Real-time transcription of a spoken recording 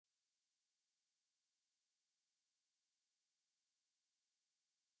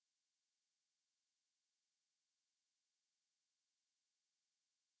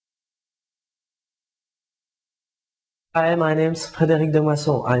Hi, my name's Frédéric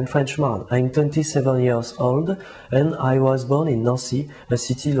Demoisson. I'm Frenchman. I'm 27 years old and I was born in Nancy, a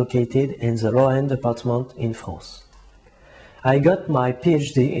city located in the Lorraine department in France. I got my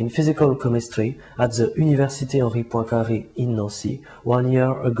PhD in physical chemistry at the Université in Nancy 1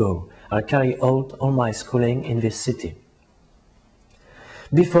 year ago. I carried out all my schooling in this city.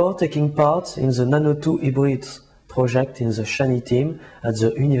 Before taking part in the Nano2 hybrid project in the Shani team at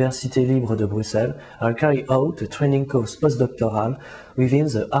the Université Libre de Bruxelles, I carried out a training course postdoctoral within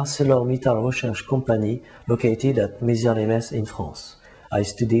the ArcelorMittal research company located at Mézières-les-Metz in France. I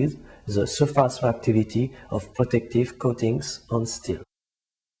studied the surface reactivity of protective coatings on steel.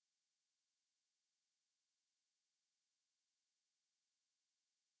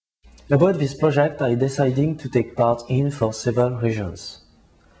 About this project, I decided to take part in for several reasons.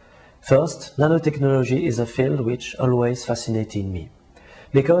 First, nanotechnology is a field which always fascinated me,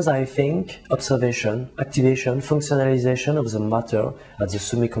 because I think observation, activation, functionalization of the matter at the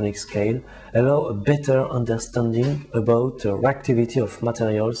subatomic scale allow a better understanding about the reactivity of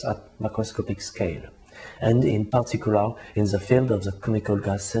materials at macroscopic scale, and in particular in the field of the chemical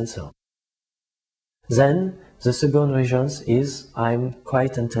gas sensor. Then, the second reason is I'm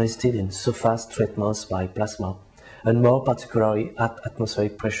quite interested in surface treatments by plasma, and more particularly at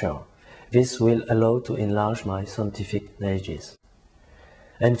atmospheric pressure. This will allow to enlarge my scientific knowledge.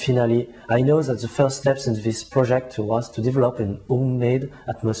 And finally, I know that the first steps in this project was to develop an homemade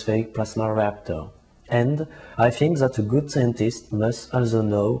atmospheric plasma reactor. And I think that a good scientist must also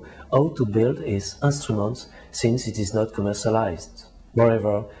know how to build his instruments since it is not commercialized.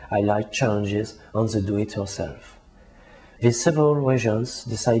 Moreover, I like challenges on the do-it-yourself. These several reasons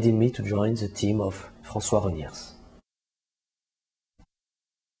decided me to join the team of François Reniers.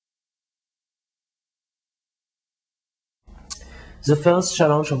 The first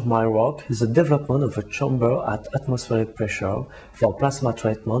challenge of my work is the development of a chamber at atmospheric pressure for plasma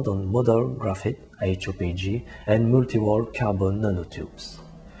treatment on model graphite, HOPG, and multi-wall carbon nanotubes.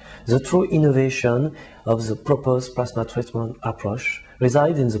 The true innovation of the proposed plasma treatment approach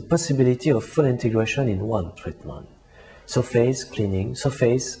resides in the possibility of full integration in one treatment. Surface cleaning,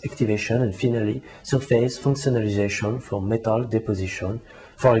 surface activation, and finally, surface functionalization for metal deposition,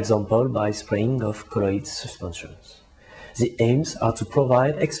 for example by spraying of colloid suspensions. The aims are to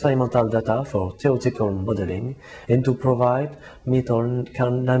provide experimental data for theoretical modeling and to provide metal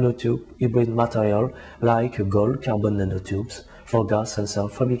nanotube hybrid material like gold carbon nanotubes for gas sensor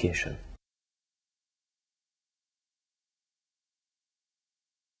fabrication.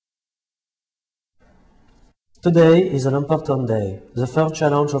 Today is an important day. The first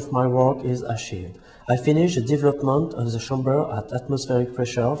challenge of my work is achieved. I finished the development of the chamber at atmospheric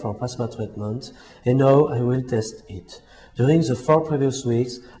pressure for plasma treatment, and now I will test it. During the 4 previous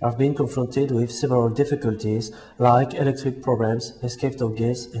weeks, I've been confronted with several difficulties like electric problems, escape of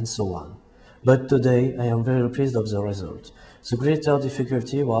gas, and so on. But today, I am very pleased of the result. The greater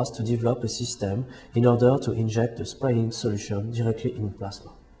difficulty was to develop a system in order to inject a spraying solution directly in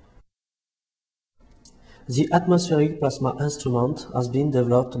plasma. The atmospheric plasma instrument has been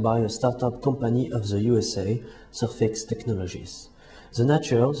developed by a startup company of the USA, Surfix Technologies. The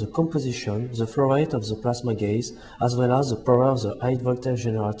nature, the composition, the flow rate of the plasma gas, as well as the power of the high voltage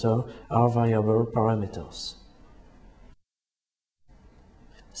generator are variable parameters.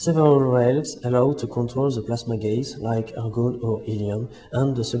 Several rails allow to control the plasma gas, like argon or helium,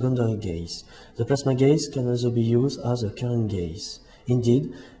 and the secondary gas. The plasma gas can also be used as a current gas.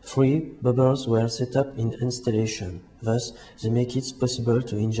 Indeed, 3 bubbles were set up in installation. Thus, they make it possible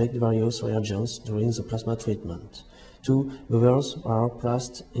to inject various reagents during the plasma treatment. 2 bubbles are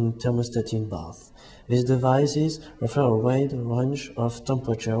placed in thermostatic bath. These devices offer a wide range of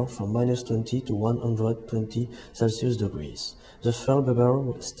temperature from -20 to 120 Celsius degrees. The third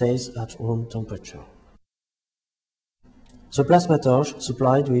bubble stays at room temperature. The plasma torch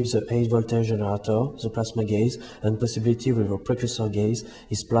supplied with the high voltage generator, the plasma gas, and possibility with a precursor gas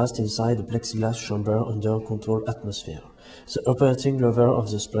is placed inside the plexiglass chamber under controlled atmosphere. The operating lever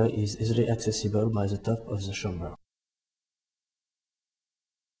of the spray is easily accessible by the top of the chamber.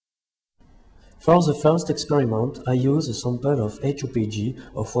 For the first experiment, I used a sample of HOPG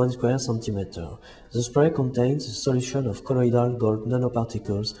of 1 square centimeter. The spray contains a solution of colloidal gold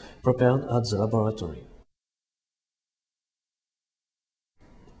nanoparticles prepared at the laboratory.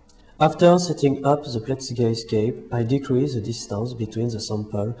 After setting up the plexiglass cape, I decrease the distance between the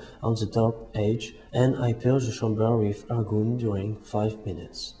sample and the top edge, and I purge the chamber with argon during 5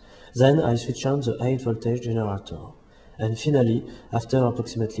 minutes. Then I switch on the high voltage generator. And finally, after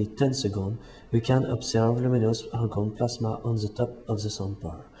approximately 10 seconds, we can observe luminous argon plasma on the top of the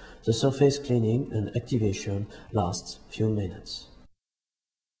sample. The surface cleaning and activation lasts few minutes.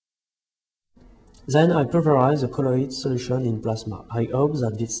 Then I pulverize a colloid solution in plasma. I hope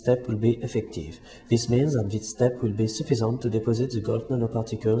that this step will be effective. This means that this step will be sufficient to deposit the gold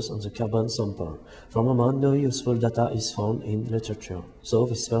nanoparticles on the carbon sample. For the moment, no useful data is found in literature, so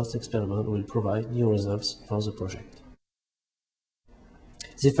this first experiment will provide new results for the project.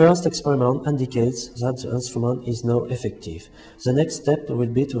 The first experiment indicates that the instrument is now effective. The next step will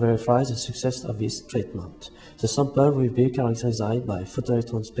be to verify the success of this treatment. The sample will be characterized by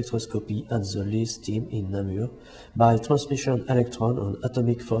photoelectron spectroscopy at the LIS team in Namur, by transmission electron and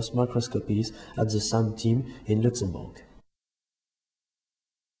atomic force microscopies at the SAM team in Luxembourg.